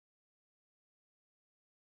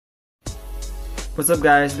What's up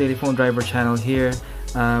guys, Daily Phone Driver channel here.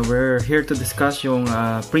 We're here to discuss yung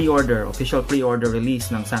official pre-order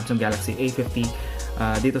release ng Samsung Galaxy A50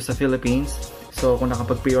 dito sa Philippines. So kung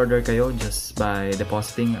nakapag-pre-order kayo just by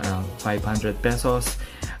depositing around 500 pesos,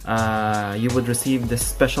 you would receive this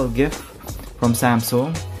special gift from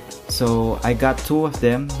Samsung. So I got two of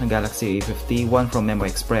them, the Galaxy A50, one from Memo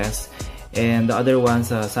Express and the other one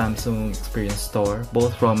sa Samsung Experience Store,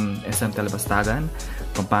 both from SM Telebastagan,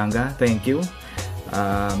 Pampanga. Thank you.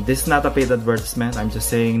 This is not a paid advertisement. I'm just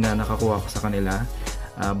saying na nakakuha ko sa kanila,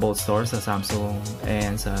 both stores, sa Samsung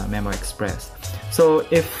and sa Memo Express. So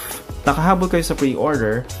if nakahabol kayo sa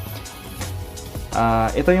pre-order,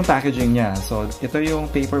 ito yung packaging niya. So ito yung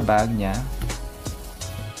paper bag niya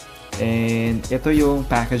and ito yung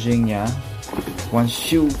packaging niya. Once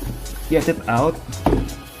you get it out,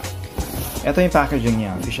 ito yung packaging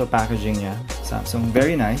niya, official packaging niya. Samsung,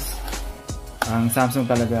 very nice. Ang Samsung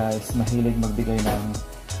talaga is mahilig magbigay ng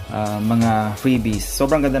mga freebies.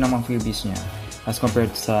 Sobrang ganda ng mga freebies niya as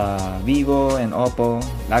compared sa Vivo and Oppo.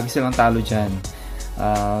 Lagi silang talo dyan.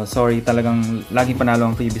 Sorry, talagang lagi panalo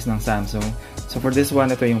ang freebies ng Samsung. So for this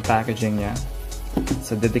one, ito yung packaging niya.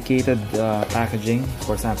 It's a dedicated packaging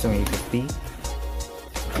for Samsung A50.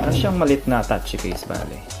 Para siyang malit na touchy case,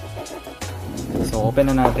 bale. So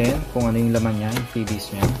open na natin kung ano yung laman niya, yung freebies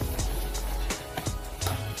niya.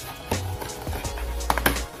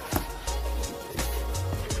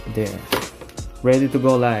 There, ready to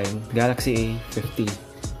go live, Galaxy A50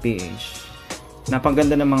 PH.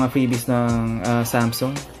 Napaganda ng mga freebies ng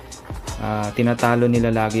Samsung. Tinatalo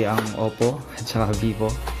nila lagi ang Oppo at saka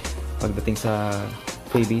Vivo pagdating sa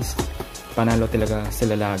freebies. Panalo talaga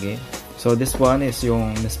sila lagi. So this one is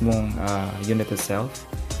yung mismong unit itself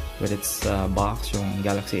with its box, yung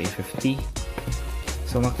Galaxy A50.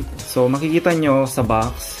 So makikita nyo sa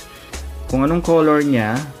box kung anong color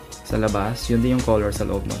niya sa labas, yun din yung color sa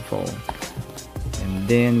loob ng phone. And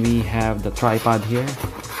then we have the tripod here.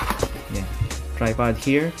 Yeah, tripod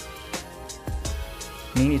here.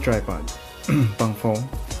 Mini tripod pang phone.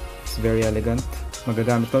 It's very elegant.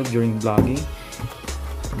 Magagamit ko during vlogging.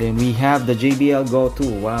 Then we have the JBL Go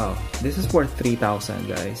 2. Wow, this is worth 3,000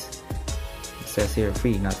 guys. It says here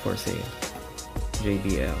free, not for sale.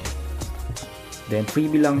 JBL. Then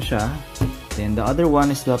freebie lang siya. Then the other one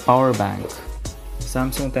is the power bank.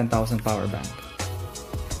 Samsung 10,000 power bank.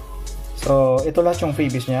 So, ito lahat yung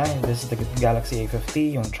freebies niya. This is the Galaxy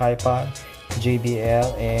A50, yung tripod,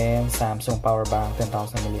 JBL, and Samsung power bank 10,000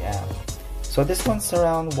 mAh. So, this one's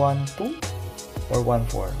around 1.2 or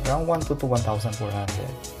 1.4. Around 1.2 to 1,400.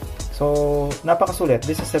 So, napakasulit.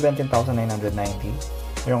 This is 17,990.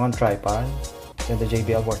 Yung on tripod. Then the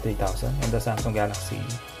JBL worth 3,000. And the Samsung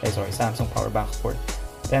Samsung power bank worth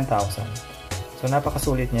 10,000. So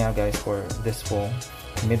napakasulit niya guys for this phone,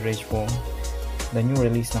 mid-range phone, the new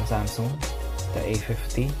release ng Samsung, the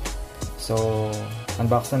A50. So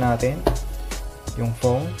unbox na natin yung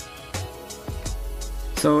phone.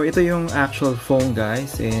 So ito yung actual phone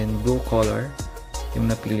guys, in blue color, yung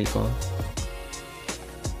napili ko.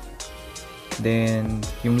 Then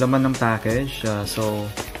yung laman ng package, so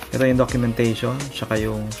ito yung documentation, tsaka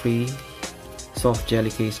yung free soft jelly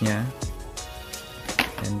case niya.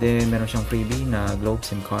 And then, meron siyang freebie na Globe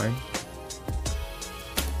SIM card.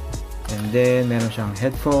 And then, meron siyang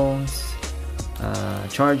headphones,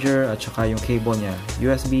 charger, at saka yung cable niya.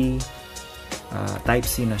 USB,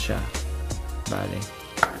 Type-C na siya. Bale.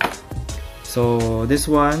 So, this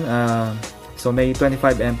one, so may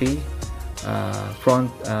 25MP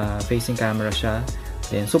front facing camera siya.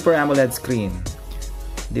 Then, Super AMOLED screen.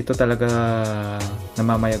 Dito talaga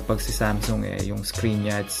namamayagpag si Samsung yung screen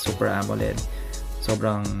niya. It's Super AMOLED.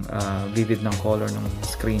 Sobrang vivid ng color ng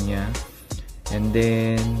screen niya. And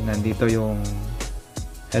then nandito yung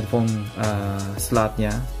headphone slot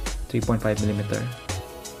niya, 3.5mm.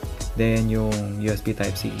 Then yung USB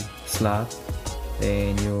Type-C slot.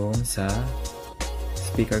 Then yung sa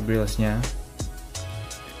speaker grills niya.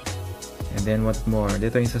 And then what more?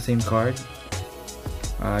 Dito yung sa SIM card.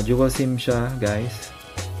 Dual SIM siya guys.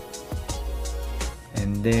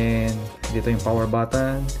 And then dito yung power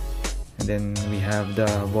button. And then we have the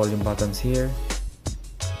volume buttons here.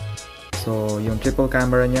 So yung triple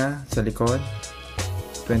camera niya sa likod,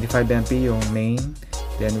 25MP yung main.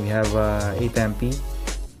 Then we have 8MP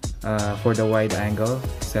for the wide angle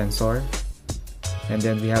sensor. And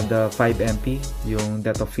then we have the 5MP yung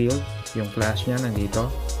depth of field, yung flash niya nandito.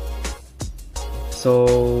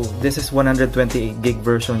 So this is 128GB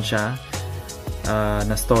version siya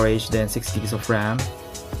na storage, then 6GB of RAM.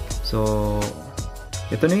 So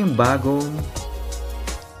ito na yung bagong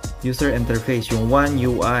user interface, yung One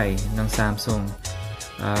UI ng Samsung.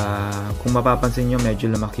 Kung mapapansin nyo, medyo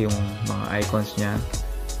lumaki yung mga icons niya.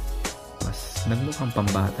 Mas nagmukhang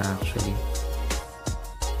pambata actually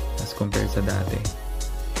as compared sa dati.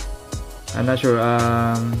 I'm not sure.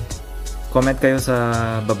 Comment kayo sa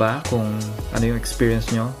baba kung ano yung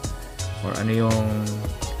experience nyo or ano yung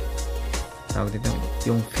tawag dito,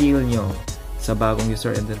 yung feel nyo sa bagong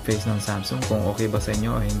user interface ng Samsung, kung okay ba sa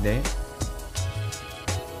inyo o hindi.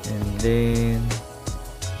 And then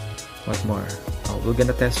what more? We're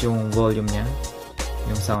gonna test yung volume niya,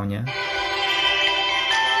 yung sound niya.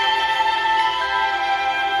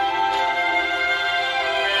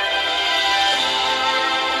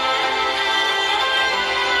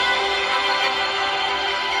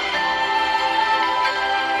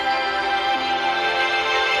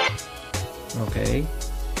 Okay,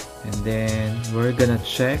 and then we're gonna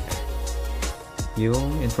check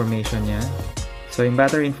yung information niya. So yung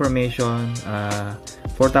battery information,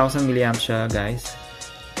 4,000 mAh siya guys,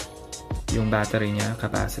 yung battery niya,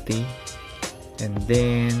 capacity. And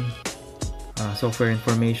then software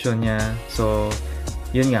information niya, so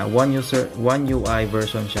yun nga, one UI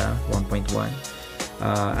version siya, 1.1.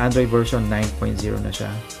 Android version 9.0 na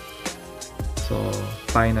siya. So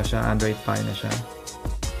Pie na siya, Android Pie na siya.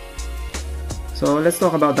 So, let's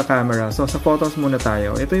talk about the camera. So, sa photos muna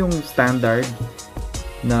tayo. Ito yung standard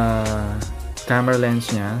na camera lens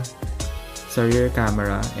niya sa rear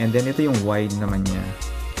camera. And then, ito yung wide naman niya.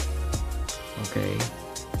 Okay.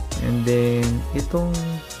 And then, itong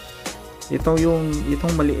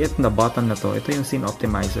maliit na button na to, ito yung scene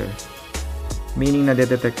optimizer. Meaning,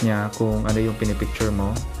 na-detect niya kung ano yung pinipicture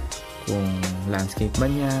mo. Kung landscape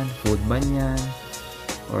man yan, food man yan,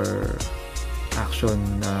 or action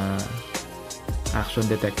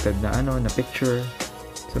detected na na picture.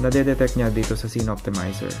 So nade-detect niya dito sa scene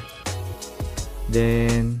optimizer.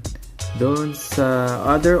 Then doon sa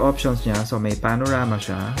other options niya, so may panorama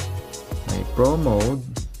siya, may pro mode.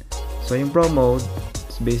 So yung pro mode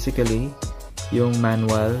is basically yung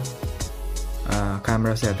manual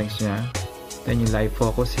camera settings niya. Then yung live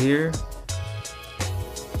focus here.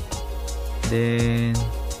 Then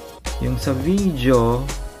yung sa video,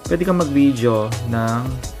 pwede kang mag-video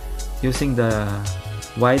ng using the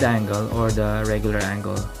wide angle or the regular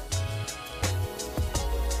angle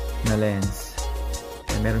na lens.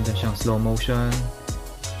 And meron din siyang slow motion,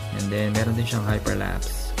 and then meron din siyang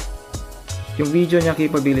hyperlapse. Yung video niya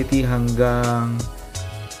capability hanggang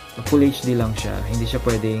Full HD lang siya, hindi siya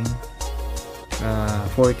pwedeng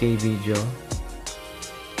 4K video.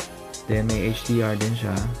 Then may HDR din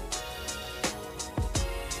siya.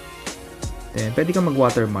 Then, pwede kang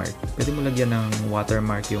mag-watermark. Pwede mo lagyan ng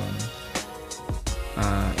watermark yung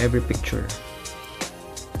every picture.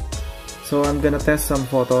 So, I'm gonna test some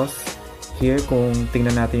photos here kung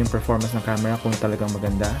tingnan natin yung performance ng camera kung talagang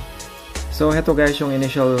maganda. So, heto guys yung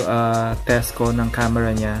initial test ko ng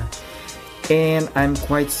camera niya. And I'm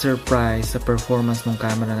quite surprised sa performance ng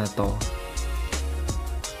camera na to.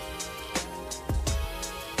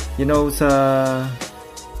 You know,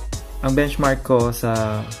 ang benchmark ko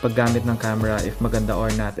sa paggamit ng camera, if maganda or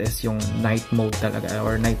not, is yung night mode talaga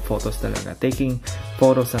or night photos talaga. Taking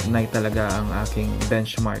photos at night talaga ang aking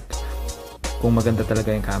benchmark kung maganda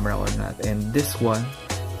talaga yung camera or not. And this one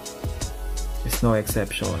is no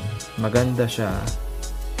exception. Maganda siya.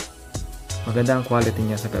 Maganda ang quality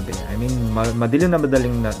niya sa gabi. I mean, madilim na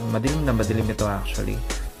madilim ito actually.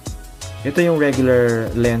 Ito yung regular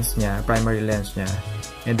lens niya, primary lens niya.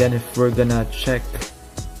 And then if we're gonna check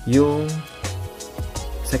yung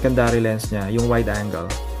secondary lens niya, yung wide angle,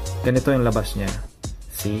 ganito yung labas niya.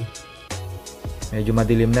 See? Medyo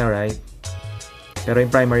madilim na, right? Pero yung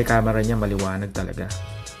primary camera niya maliwanag talaga.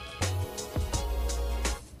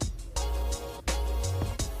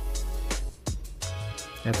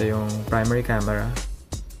 Ito yung primary camera.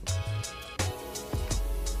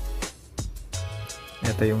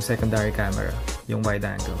 Ito yung secondary camera, yung wide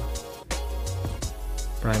angle.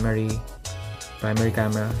 Primary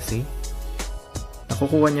camera, see?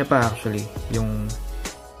 Nakukuha niya pa actually yung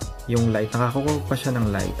light. Nakakukuha pa siya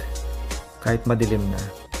ng light kahit madilim na.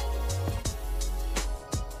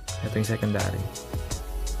 Ito yung secondary.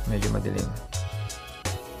 Medyo madilim.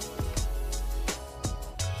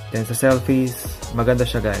 Then sa selfies, maganda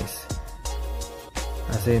siya guys.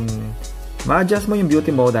 As in, ma-adjust mo yung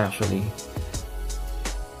beauty mode actually.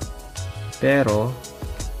 Pero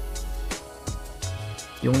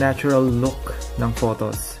yung natural look ng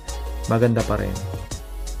photos, maganda pa rin.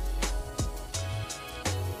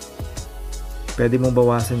 Pwede mong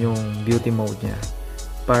bawasan yung beauty mode niya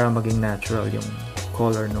para maging natural yung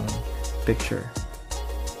color ng picture.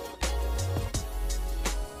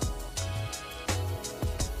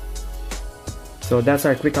 So that's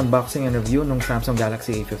our quick unboxing and review ng Samsung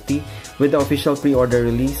Galaxy A50 with the official pre-order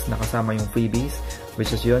release. Nakasama yung freebies,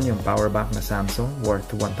 which is yung power bank na Samsung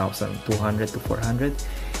worth 1,200 to 400,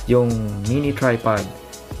 yung mini tripod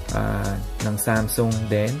ng Samsung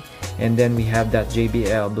din, and then we have that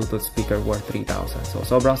JBL Bluetooth speaker worth 3,000. So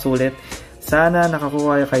sobrang sulit. Sana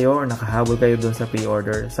nakakuha kayo or nakahabol kayo dun sa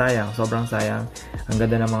pre-order. Sayang, sobrang sayang. Ang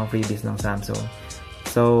ganda ng mga freebies ng Samsung.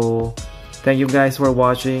 So thank you guys for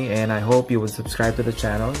watching, and I hope you will subscribe to the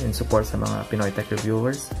channel in support sa mga Pinoy Tech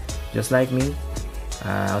reviewers just like me.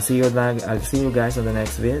 I'll see you guys on the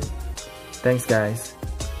next vid. Thanks guys.